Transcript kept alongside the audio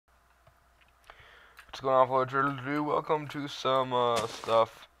going on, fellow traders? Welcome to some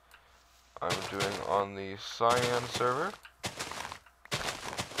stuff I'm doing on the Cyan server.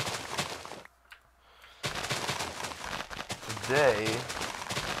 Today,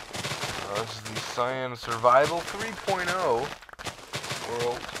 this is the Cyan Cervival 3.0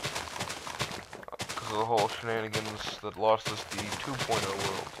 world, because of the whole shenanigans that lost us the 2.0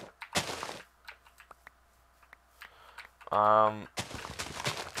 world.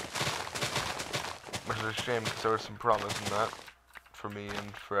 Which is a shame because there was some promise in that for me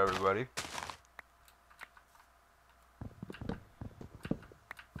and for everybody.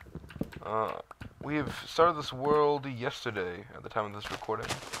 We have started this world yesterday at the time of this recording.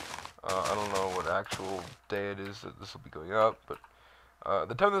 I don't know what actual day it is that this will be going up, but at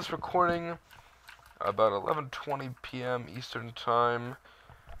the time of this recording, about 11:20 p.m. Eastern Time,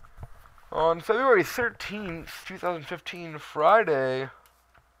 on February 13th, 2015, Friday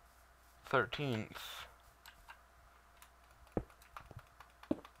 13th.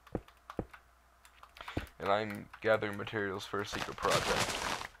 And I'm gathering materials for a secret project.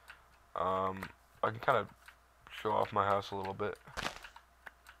 I can kind of show off my house a little bit.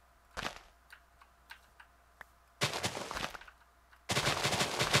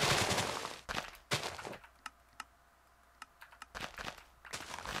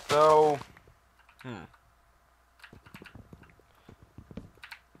 So,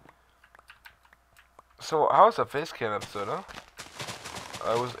 So, how was that face cam episode, huh?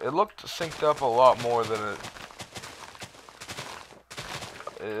 It looked synced up a lot more than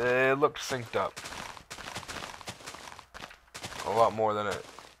it looked synced up. A lot more than it.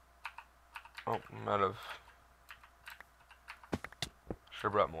 Oh, might have. Should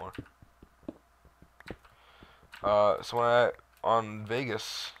have brought more. So when on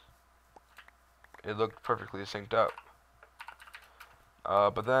Vegas, it looked perfectly synced up.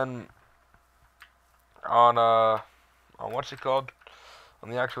 But then on what's it called? On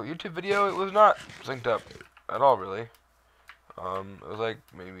the actual YouTube video, it was not synced up at all, really. It was like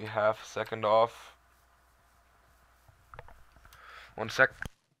maybe half a second off. 1 sec.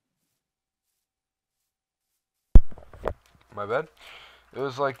 My bad. It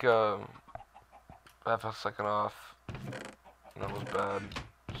was like half a second off. That was bad.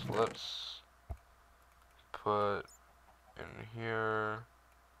 So let's put in here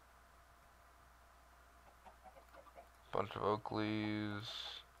a bunch of Oakleys,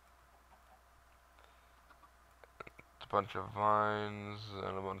 a bunch of vines,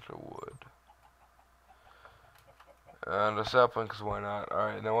 and a bunch of wood. And a sapling, because why not?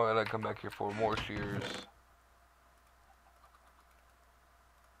 Alright, now why don't I come back here for more shears?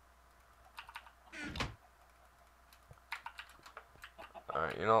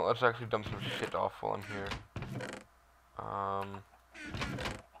 Alright, you know, let's actually dump some shit off while I'm here.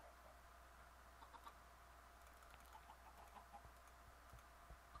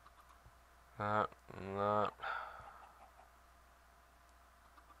 That, and that.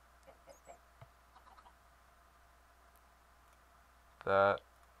 That.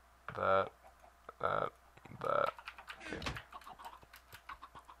 Okay.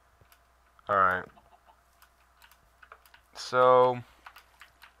 Alright. So,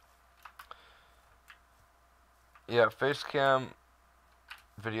 yeah, face cam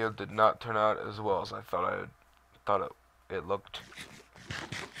video did not turn out as well as I thought it looked.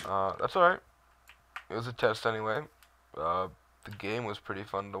 That's alright. It was a test anyway. The game was pretty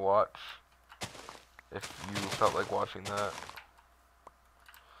fun to watch, if you felt like watching that.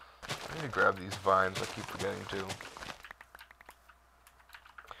 I need to grab these vines, I keep forgetting to.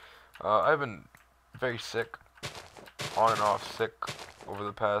 I've been very sick, on and off sick, over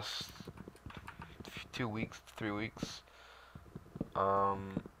the past 2 weeks, 3 weeks.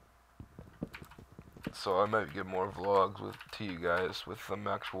 So I might get more vlogs to you guys with some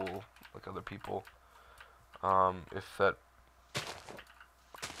actual, like, other people. If that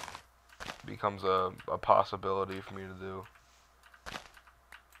becomes a possibility for me to do.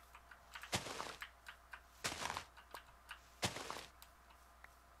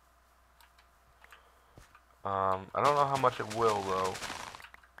 I don't know how much it will, though.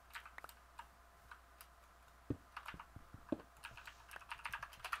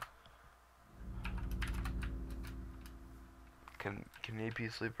 Can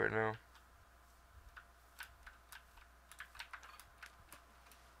AP sleep right now?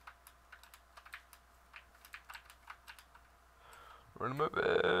 Run in my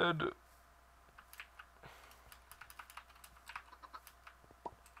bed.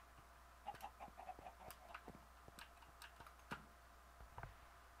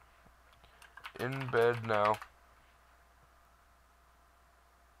 In bed now.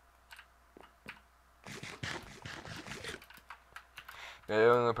 Yeah,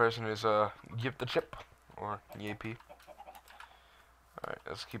 the only person is Yip the Chip, or Yippee. Alright,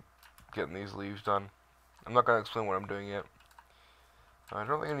 let's keep getting these leaves done. I'm not gonna explain what I'm doing yet. I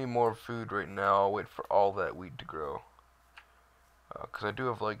don't think I need more food right now. I'll wait for all that wheat to grow. Because I do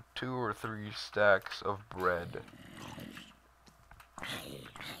have like 2 or 3 stacks of bread.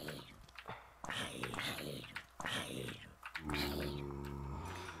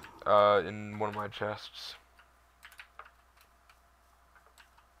 In one of my chests.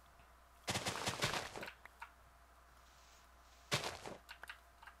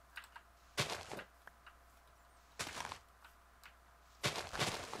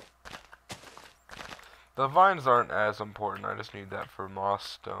 The vines aren't as important, I just need that for moss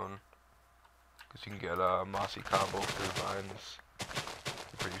stone. Because you can get mossy cobble through vines.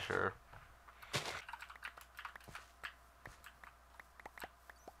 I'm pretty sure.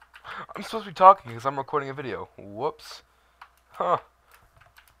 I'm supposed to be talking because I'm recording a video. Whoops. Huh.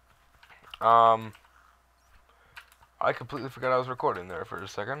 I completely forgot I was recording there for a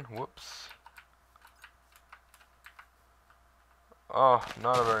second. Whoops. Oh,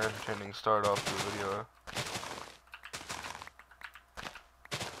 not a very entertaining start off to the video.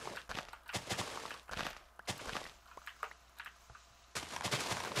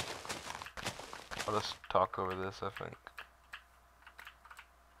 I'll just talk over this, I think.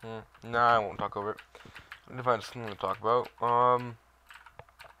 Nah, I won't talk over it. I need to find something to talk about.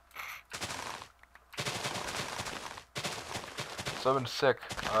 So I've been sick.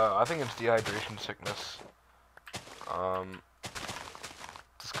 I think it's dehydration sickness.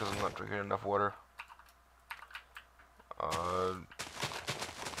 Just because I'm not drinking enough water.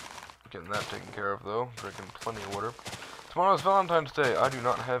 Getting that taken care of though. Drinking plenty of water. Tomorrow's Valentine's Day. I do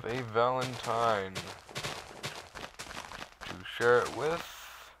not have a Valentine to share it with.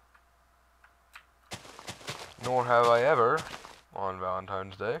 Nor have I ever on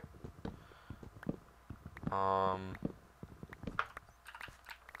Valentine's Day.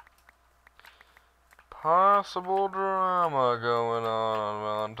 Possible drama going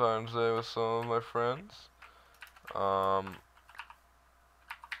on Valentine's Day with some of my friends.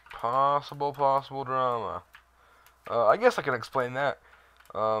 Possible drama. I guess I can explain that.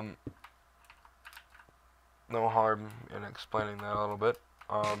 No harm in explaining that a little bit.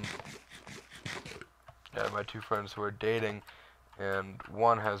 Yeah, my 2 friends who are dating, and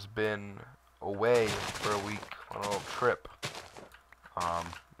one has been away for a week on a little trip.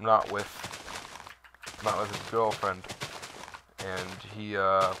 Not with his girlfriend, and he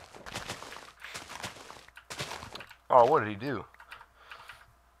oh, what did he do?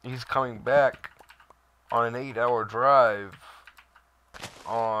 He's coming back on an 8-hour drive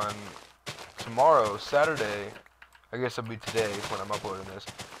on tomorrow, Saturday. I guess it'll be today when I'm uploading this.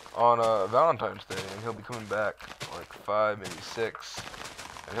 On Valentine's Day, and he'll be coming back like 5, maybe 6,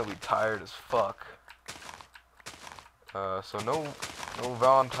 and he'll be tired as fuck. So no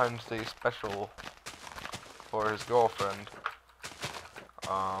Valentine's Day special for his girlfriend.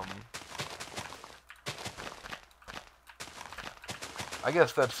 I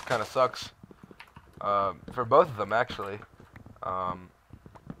guess that's kind of sucks. For both of them, actually.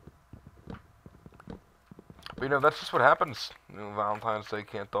 But, you know, that's just what happens. You know, Valentine's Day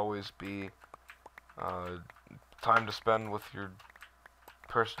can't always be time to spend with your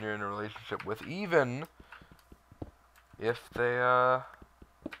person you're in a relationship with, even if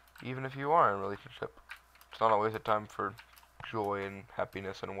you are in a relationship. It's not always a time for joy and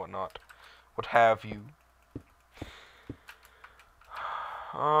happiness and whatnot. What have you.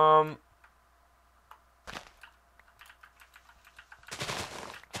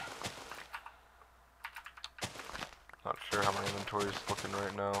 Not sure how my inventory is looking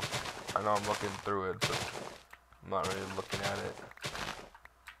right now. I know I'm looking through it, but I'm not really looking at it.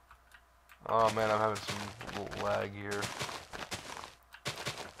 Oh man, I'm having some little lag here.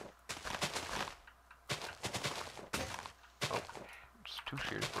 Oh, just 2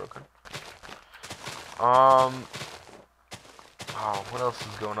 shears broken. Oh, what else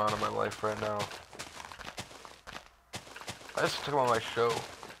is going on in my life right now? I just took him on my show.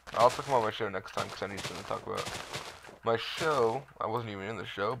 I'll talk about my show next time because I need something to talk about. My show, I wasn't even in the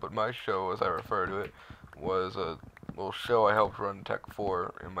show, but my show, as I refer to it, was a little show I helped run Tech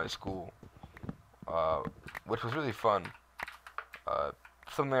 4 in my school, which was really fun.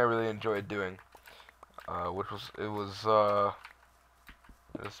 Something I really enjoyed doing, there's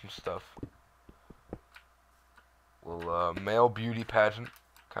some stuff. Little male beauty pageant,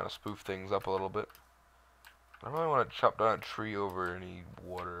 kind of spoof things up a little bit. I don't really want to chop down a tree over any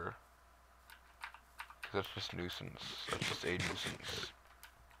water. That's just nuisance. That's just a nuisance.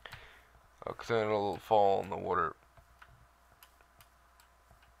 Because then it'll fall in the water.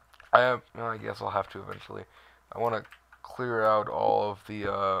 well, I guess I'll have to eventually. I want to clear out all of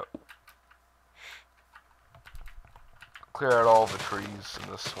the trees in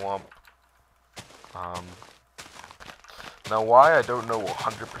the swamp. Um, Now why, I don't know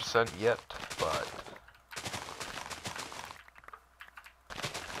 100% yet, but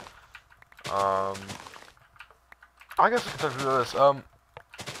I guess I can talk about this.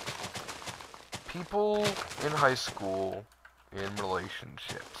 People in high school in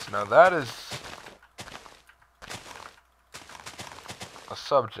relationships. Now that is a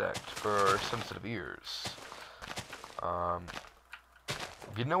subject for sensitive ears.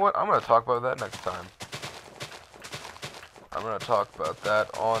 You know what? I'm gonna talk about that next time. I'm gonna talk about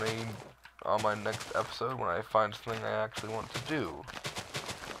that on my next episode when I find something I actually want to do.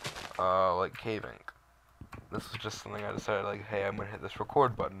 Like caving. This is just something I decided, like, hey, I'm gonna hit this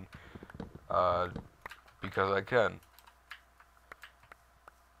record button. Because I can.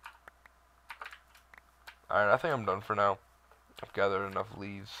 Alright, I think I'm done for now. I've gathered enough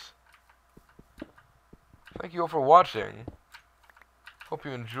leaves. Thank you all for watching. Hope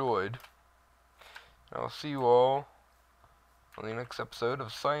you enjoyed. I'll see you all on the next episode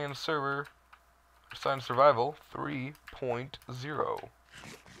of Cyan Cervival 3.0.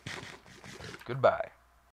 Goodbye.